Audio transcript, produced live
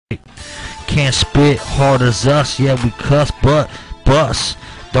Can't spit hard as us, yeah we cuss, but bust.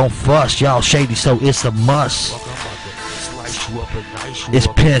 Don't fuss, y'all shady, so it's a must. It's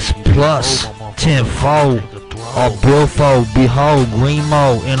piss plus, tenfold, or billfold. Behold, green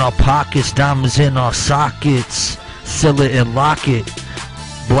mo in our pockets, diamonds in our sockets. Seal it and lock it,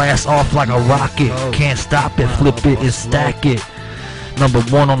 blast off like a rocket. Can't stop it, flip it and stack it.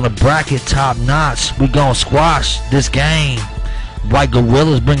 #1 on the bracket, top notch. We gon' squash this game. White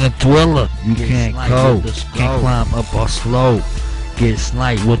gorillas bringing thriller. You can't cope, can't climb up or slope. Get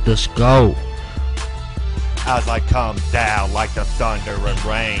sniped with the scope. As I come down like the thunder and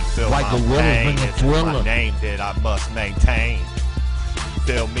rain, feel White my gorillas pain. bringing It's thriller. my name that I must maintain.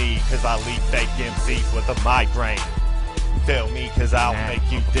 Feel me, cause I leave fake MCs with a migraine. Feel me, cause I'll make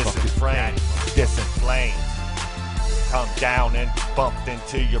you disinflamed. Come down and bumped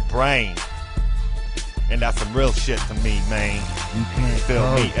into your brain. And that's some real shit to me, man. You can't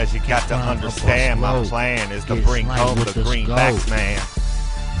Feel me, as you got to understand, my plan is to bring home the greenbacks, man.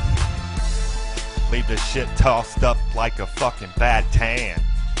 Leave the shit tossed up like a fucking bad tan.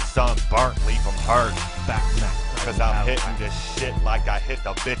 Sun burnt, leave them hurt. Cause I'm hitting this shit like I hit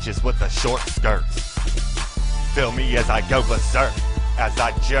the bitches with the short skirts. Feel me as I go berserk, as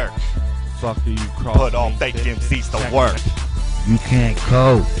I jerk. Put all fake MCs to work. You can't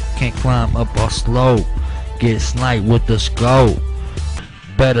cope, can't climb up or slope. Get sniped with the scope.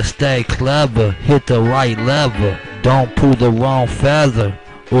 Better stay clever, hit the right lever. Don't pull the wrong feather,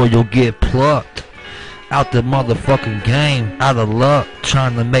 or you'll get plucked out the motherfucking game. Out of luck,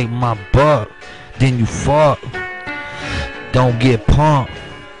 trying to make my buck. Then you fuck. Don't get pumped.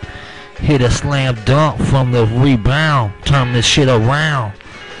 Hit a slam dunk from the rebound. Turn this shit around.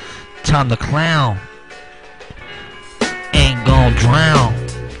 Time to clown. Ain't gon' drown.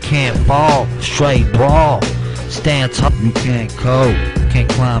 Can't fall. Straight brawl. Stand tall. You can't cope. Can't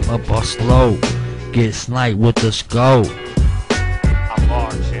climb up or slope. Get sniped with the scope.